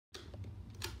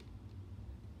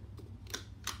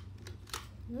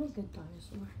No good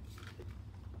dinosaur.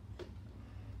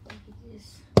 Look at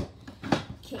this.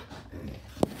 Okay.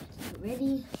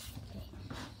 Ready? Okay.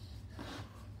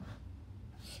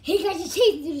 Hey guys, it's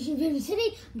Hayden.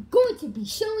 Today I'm going to be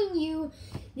showing you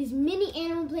this mini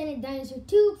Animal Planet dinosaur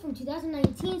tube from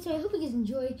 2019. So I hope you guys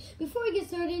enjoy. Before we get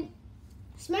started,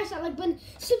 smash that like button,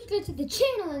 subscribe to the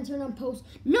channel, and turn on post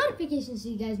notifications so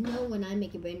you guys know when I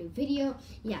make a brand new video.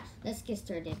 Yeah, let's get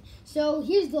started. So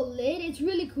here's the lid. It's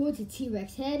really cool. It's a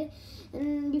T-Rex head.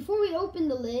 And before we open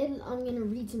the lid, I'm gonna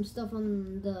read some stuff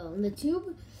on the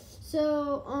tube.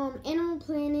 So Animal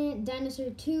Planet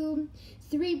dinosaur tube,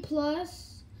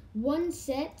 3+, 1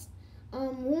 set.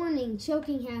 Warning: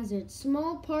 choking hazard.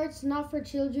 Small parts not for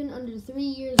children under 3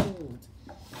 years old.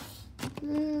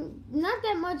 Not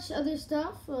that much other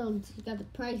stuff. You got the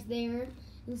price there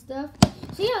and stuff.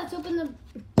 So yeah, let's open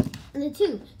the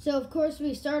tube. So of course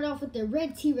we start off with the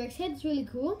red T-Rex head. It's really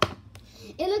cool.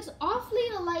 It looks awfully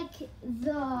like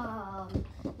the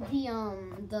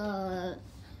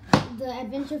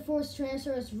Adventure Force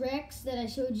Tyrannosaurus Rex that I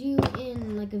showed you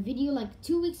in like a video like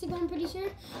 2 weeks ago. I'm pretty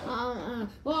sure.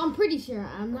 Well, I'm pretty sure.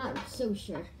 I'm not so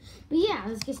sure. But yeah,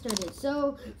 let's get started.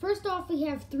 So first off, we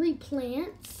have 3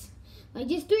 plants. Like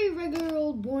just 3 regular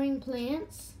old boring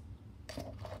plants.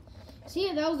 So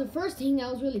yeah, that was the first thing.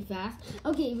 That was really fast.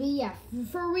 Okay, but yeah,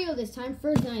 for real this time,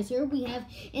 first dinosaur, we have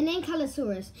an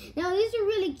Ankylosaurus. Now this is a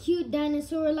really cute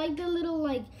dinosaur, like the little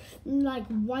like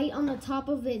white on the top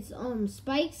of its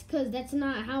spikes, because that's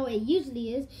not how it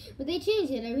usually is. But they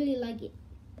changed it. I really like it.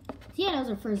 So yeah, that was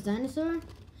our first dinosaur.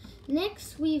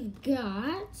 Next we've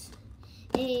got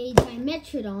a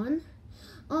dimetrodon.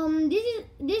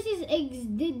 This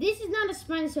is not a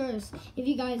Spinosaurus. If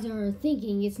you guys are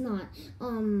thinking, it's not.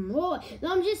 Well,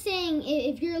 I'm just saying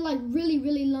if you're like really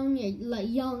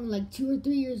young, like 2 or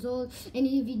 3 years old, and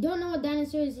if you don't know what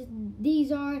dinosaurs these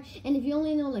are, and if you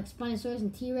only know like Spinosaurus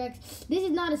and T-Rex, this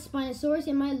is not a Spinosaurus.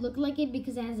 It might look like it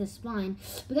because it has a spine,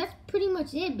 but that's pretty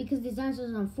much it. Because this dinosaur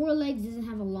is on 4 legs, doesn't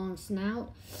have a long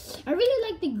snout. I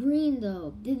really like the green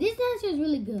though. This dinosaur is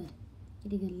really good.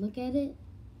 Get a good look at it.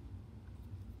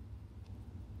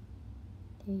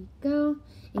 There you go.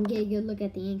 And get a good look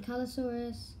at the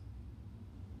Ankylosaurus.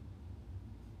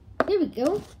 There we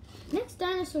go. Next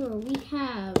dinosaur, we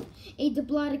have a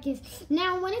Diplodocus.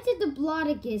 Now, when it's a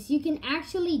Diplodocus, you can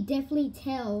actually definitely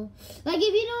tell. Like,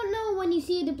 if you don't know when you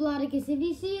see a Diplodocus, if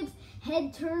you see its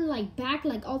head turn like back,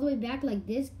 like all the way back, like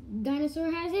this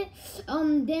dinosaur has it,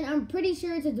 then I'm pretty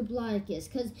sure it's a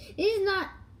Diplodocus. Because it is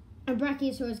not a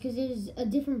Brachiosaurus, because there's a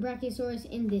different Brachiosaurus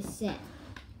in this set.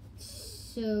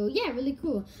 So, yeah, really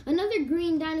cool. Another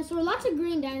green dinosaur. Lots of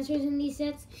green dinosaurs in these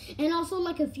sets. And also,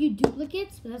 like, a few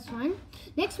duplicates. But that's fine.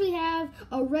 Next, we have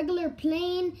a regular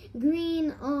plain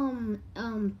green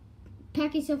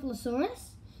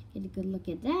Pachycephalosaurus. Get a good look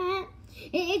at that.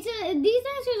 These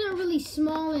dinosaurs are really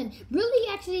small and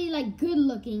really actually like good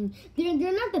looking.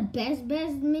 They're not the best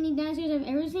mini dinosaurs I've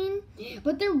ever seen,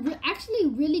 but they're actually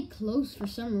really close for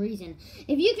some reason.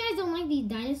 If you guys don't like these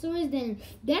dinosaurs, then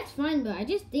that's fine, but I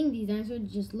just think these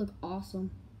dinosaurs just look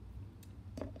awesome.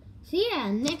 So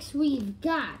yeah, next we've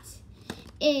got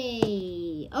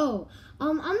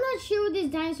I'm not sure what this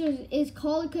dinosaur is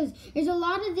called, because there's a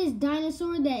lot of this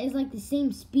dinosaur that is like the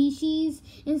same species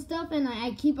and stuff, and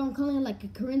I keep on calling it like a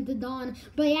Corinthodon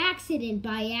by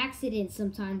accident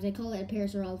sometimes. I call it a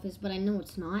Parasaurolophus, but I know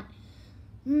it's not.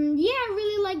 Yeah, I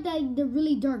really like the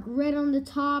really dark red on the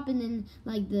top, and then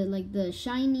like the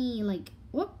shiny, like,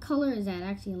 what color is that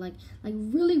actually? Like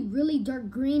really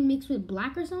dark green mixed with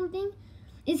black or something.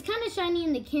 It's kind of shiny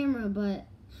in the camera, but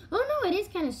oh no, it is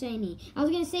kind of shiny. I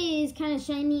was going to say it is kind of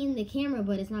shiny in the camera,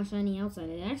 but it's not shiny outside.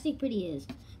 It actually pretty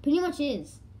much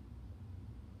is.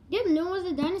 Yeah, no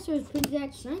other dinosaur is pretty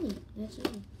that shiny. That's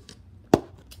shiny.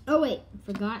 Oh wait,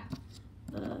 forgot.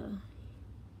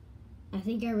 I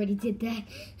think I already did that.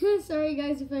 Sorry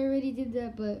guys if I already did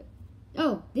that, but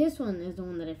oh, this one is the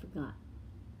one that I forgot.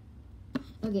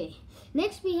 Okay,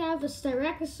 next we have a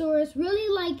Styracosaurus. Really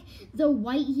like the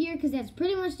white here, because that's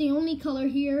pretty much the only color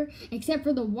here except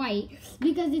for the white,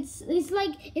 because it's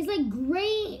like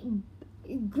gray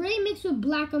mixed with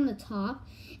black on the top,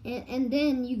 and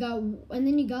then you got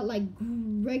like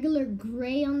regular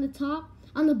gray on the top,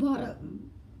 on the bottom.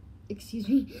 Excuse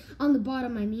me, on the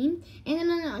bottom I mean, and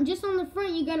then just on the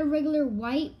front you got a regular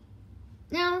white.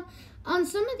 Now, on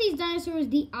some of these dinosaurs,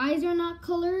 the eyes are not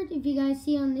colored. If you guys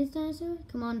see on this dinosaur,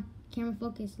 come on, camera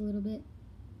focus a little bit.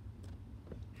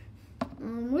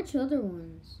 Which other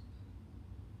ones?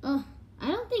 I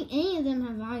don't think any of them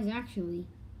have eyes actually.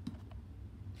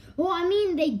 Well, I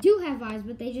mean, they do have eyes,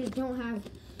 but they just don't have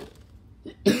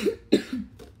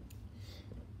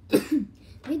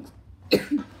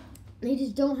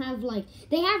don't have like,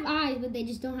 they have eyes, but they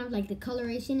just don't have like the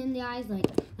coloration in the eyes, like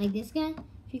this guy.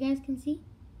 If you guys can see,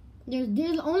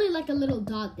 there's only like a little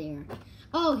dot there.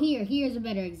 Oh, here's a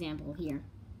better example here,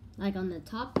 like on the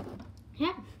top.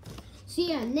 Yeah. So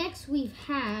yeah, next we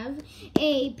have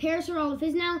a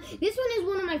Parasaurolophus. Now, this one is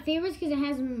one of my favorites because it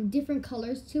has different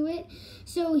colors to it.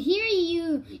 So here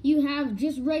you have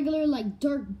just regular like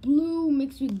dark blue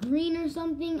mixed with green or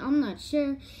something. I'm not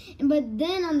sure. But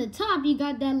then on the top you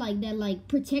got that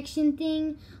protection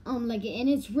thing. And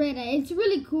it's red. It's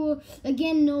really cool.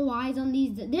 Again, no eyes on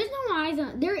these. There's no eyes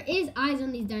on. There is eyes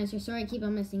on these dinosaurs. Sorry, I keep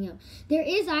on messing up. There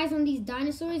is eyes on these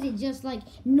dinosaurs. It's just like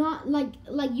not like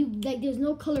there's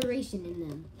no coloration in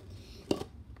them.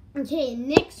 Okay,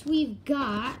 next we've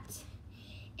got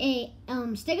a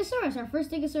Stegosaurus, our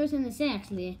first Stegosaurus in the set,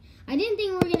 actually. I didn't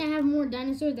think we were going to have more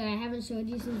dinosaurs that I haven't showed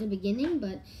you since the beginning,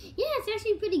 but yeah, it's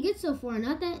actually pretty good so far.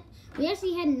 Not that we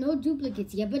actually had no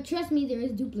duplicates yet, but trust me, there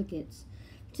is duplicates.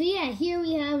 So yeah, here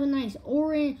we have a nice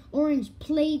orange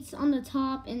plates on the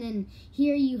top, and then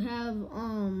here you have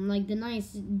like the nice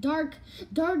dark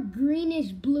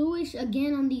greenish bluish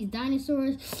again on these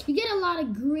dinosaurs. You get a lot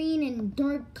of green and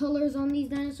dark colors on these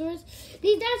dinosaurs.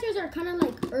 These dinosaurs are kind of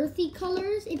like earthy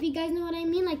colors, if you guys know what I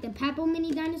mean, like the Papo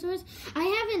mini dinosaurs.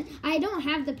 I don't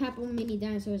have the Papo mini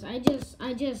dinosaurs. I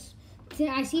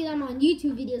see them on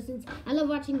YouTube videos since I love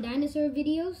watching dinosaur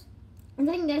videos. I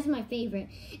think that's my favorite.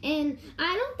 And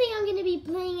I don't think I'm going to be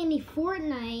playing any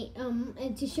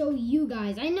Fortnite to show you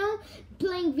guys. I know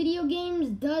playing video games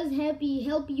does help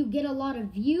you get a lot of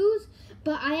views,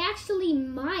 but I actually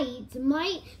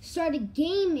might start a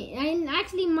game. I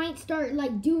actually might start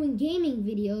like doing gaming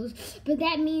videos, but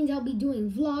that means I'll be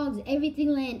doing vlogs, Everything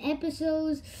Land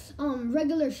episodes,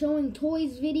 regular showing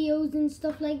toys videos and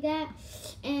stuff like that.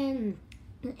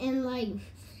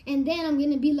 And then I'm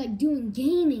gonna be like doing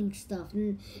gaming stuff,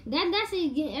 and that's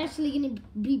actually gonna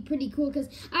be pretty cool. Because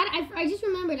I just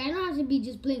remembered I don't have to be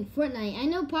just playing Fortnite. I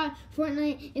know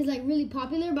Fortnite is like really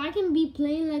popular, but I can be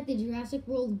playing like the Jurassic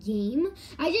World game.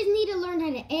 I just need to learn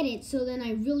how to edit, so then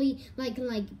I really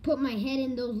can put my head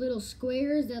in those little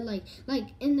squares that like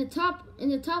in the top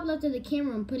left of the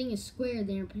camera. I'm putting a square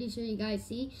there. I'm pretty sure you guys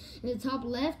see in the top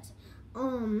left,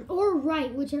 or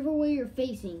right, whichever way you're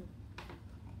facing.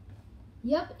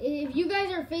 Yep, if you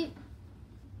guys are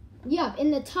yep,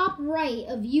 in the top right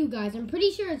of you guys. I'm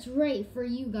pretty sure it's right for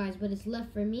you guys, but it's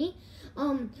left for me.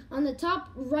 On the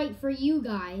top right for you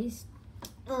guys,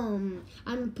 I'm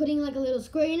putting like a little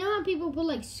square. You know how people put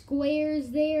like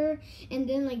squares there, and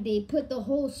then like they put the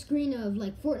whole screen of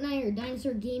like Fortnite or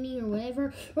dinosaur gaming or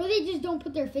whatever, or they just don't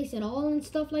put their face at all and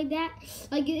stuff like that.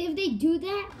 Like if they do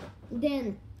that,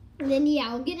 then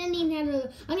yeah, I'm gonna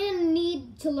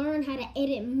need to learn how to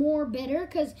edit more better,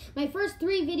 because my first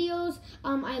 3 videos,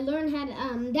 I learned how to,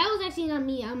 that was actually not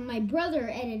me, my brother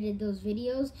edited those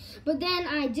videos, but then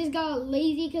I just got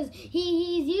lazy, because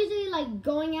he's usually like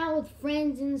going out with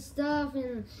friends and stuff,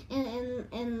 and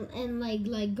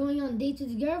like going on dates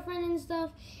with his girlfriend and stuff,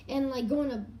 and like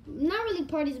going to, not really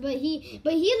parties, but he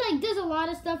like does a lot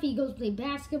of stuff. He goes play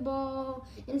basketball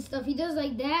and stuff. He does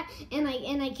like that, and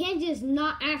I can't just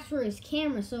not ask for his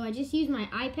camera, so I just use my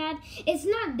iPad. It's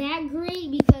not that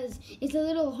great because it's a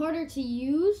little harder to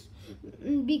use,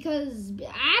 because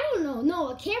I don't know.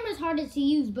 No, a camera's harder to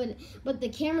use, but the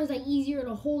camera's like easier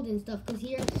to hold and stuff, because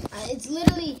here it's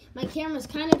literally, my camera's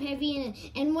kind of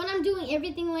heavy, and when I'm doing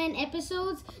Everything Land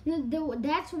episodes,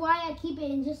 that's why I keep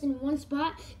it just in one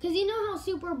spot, because you know how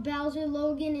Super Bowser,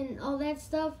 Logan, and all that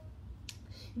stuff,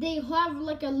 they have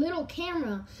like a little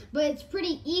camera, but it's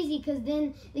pretty easy because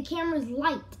then the camera's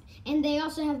light. And they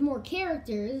also have more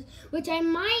characters, which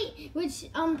I'm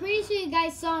pretty sure you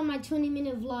guys saw in my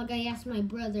 20-minute vlog. I asked my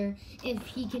brother if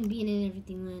he can be in an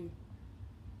Everything Land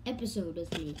episode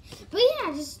with me. But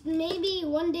yeah, just maybe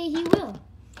one day he will,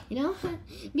 you know?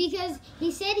 Because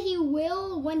he said he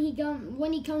will when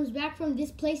he comes back from this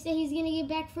place that he's gonna get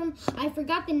back from. I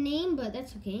forgot the name, but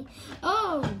that's okay.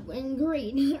 Oh, and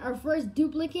great, our first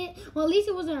duplicate. Well, at least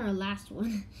it wasn't our last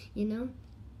one, you know?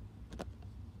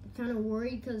 Kind of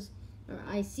worried because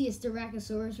I see a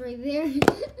Styracosaurus right there.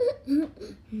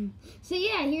 So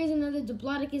yeah, here's another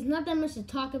Diplodocus. Not that much to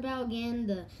talk about. Again,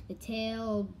 the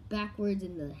tail backwards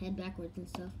and the head backwards and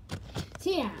stuff.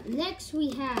 So yeah, next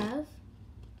we have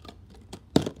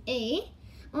a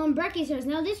Brachiosaurus.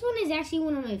 Now this one is actually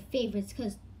one of my favorites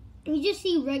because you just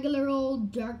see regular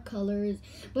old dark colors,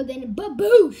 but then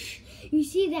baboosh! You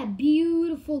see that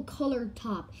beautiful color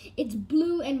top. It's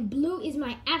blue, and blue is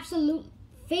my absolute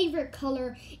favorite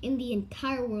color in the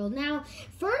entire world. Now,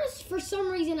 first, for some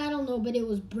reason, I don't know, but it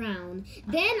was brown.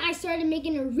 Then I started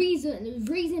making it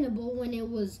reasonable when it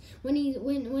was when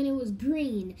it was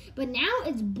green. But now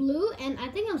it's blue, and I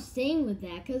think I'm staying with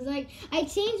that because like I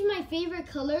changed my favorite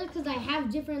colors because I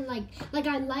have different like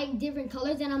I like different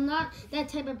colors, and I'm not that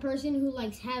type of person who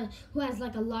has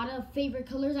like a lot of favorite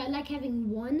colors. I like having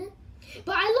one.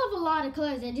 But I love a lot of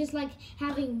colors. I just like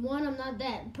having one. I'm not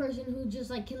that person who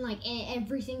just like can like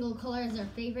every single color as their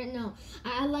favorite. No,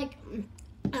 I like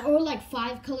or like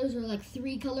 5 colors or like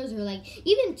 3 colors or like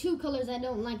even 2 colors I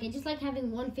don't like. I just like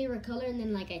having one favorite color and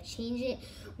then like I change it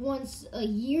once a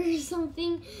year or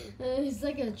something. It's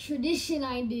like a tradition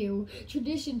I do.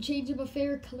 Changing my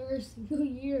favorite color a single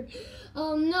year.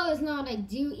 No, that's not what I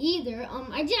do either.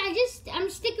 I'm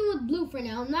sticking with blue for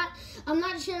now. I'm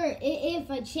not sure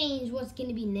if I change what's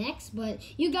gonna be next, but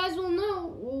you guys will know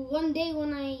one day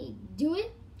when I do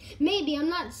it. Maybe. I'm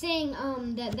not saying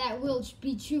that will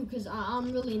be true because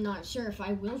I'm really not sure if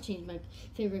I will change my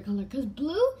favorite color, because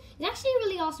blue is actually a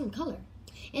really awesome color.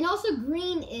 And also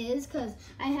green is because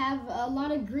I have a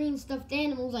lot of green stuffed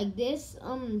animals like this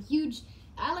huge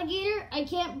alligator.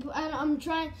 I'm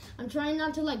trying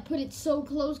not to like put it so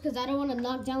close because I don't want to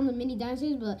knock down the mini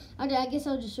dinosaurs, but I guess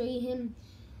I'll just show you him,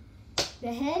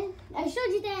 the head. I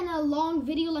showed you that in a long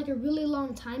video like a really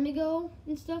long time ago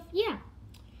and stuff. Yeah.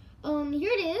 Here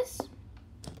it is.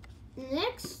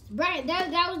 Next, right,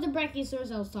 that was the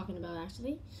Brachiosaurus I was talking about,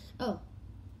 actually. Oh,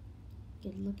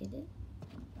 good look at it.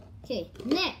 Okay,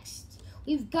 next,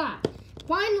 we've got,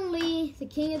 finally, the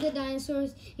king of the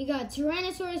dinosaurs. You got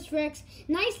Tyrannosaurus Rex.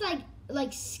 Nice,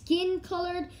 like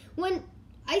skin-colored. When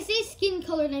I say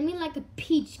skin-colored, I mean like a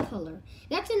peach color.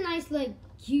 That's a nice, like,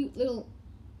 cute little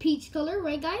peach color,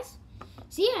 right, guys?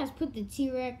 So, yeah, let's put the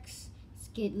T-Rex.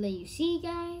 Let you see,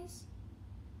 guys.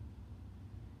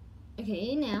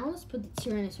 Okay, now let's put the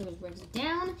Tyrannosaurus Rex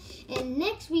down. And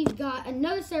next we've got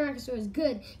another Tyrannosaurus.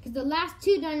 Good, because the last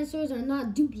 2 dinosaurs are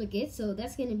not duplicates, so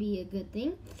that's going to be a good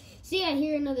thing. So yeah,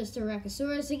 here another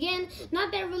Tyrannosaurus. Again,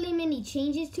 not that really many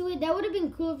changes to it. That would have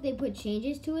been cool if they put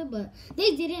changes to it, but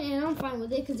they didn't, and I'm fine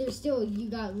with it because you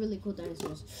got really cool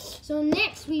dinosaurs. So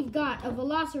next we've got a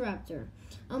Velociraptor.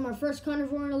 Our first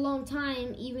carnivore in a long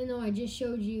time, even though I just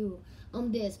showed you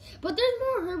this. But there's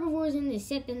more herbivores in this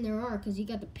set than there are, because you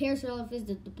got the Parasaurolophus,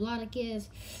 the Diplodocus,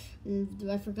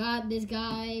 I forgot this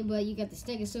guy, but you got the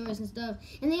Stegosaurus and stuff.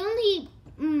 And the only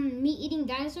meat-eating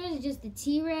dinosaurs is just the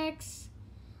T-Rex.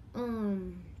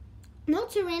 No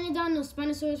Pteranodon, no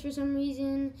Spinosaurus for some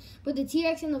reason, but the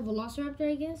T-Rex and the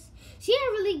Velociraptor, I guess. So yeah,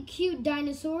 really cute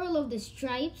dinosaur. Love the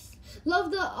stripes.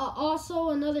 Love the also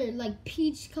another like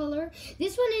peach color.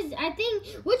 This one is, I think,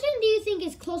 which one do you think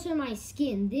is closer to my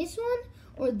skin? This one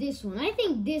or this one? I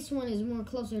think this one is more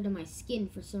closer to my skin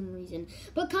for some reason.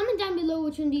 But comment down below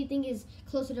which one do you think is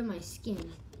closer to my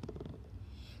skin.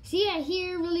 So yeah,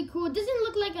 here, really cool. It doesn't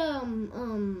look like a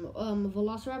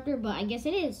Velociraptor, but I guess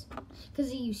it is,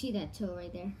 because you see that toe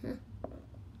right there.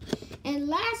 And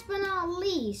last but not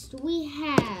least, we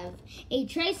have a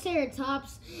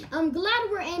Triceratops. I'm glad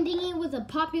we're ending it with a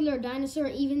popular dinosaur,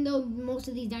 even though most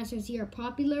of these dinosaurs here are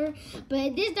popular.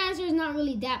 But this dinosaur is not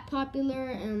really that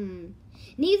popular.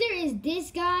 Neither is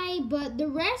this guy, but the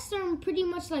rest are pretty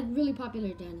much like really popular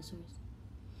dinosaurs.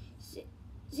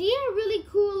 So yeah, really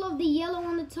cool. Love the yellow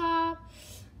on the top.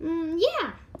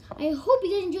 Yeah, I hope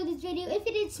you guys enjoyed this video. If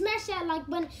you did, smash that like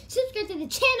button, subscribe to the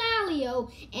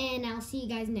channel, and I'll see you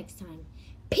guys next time.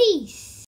 Peace.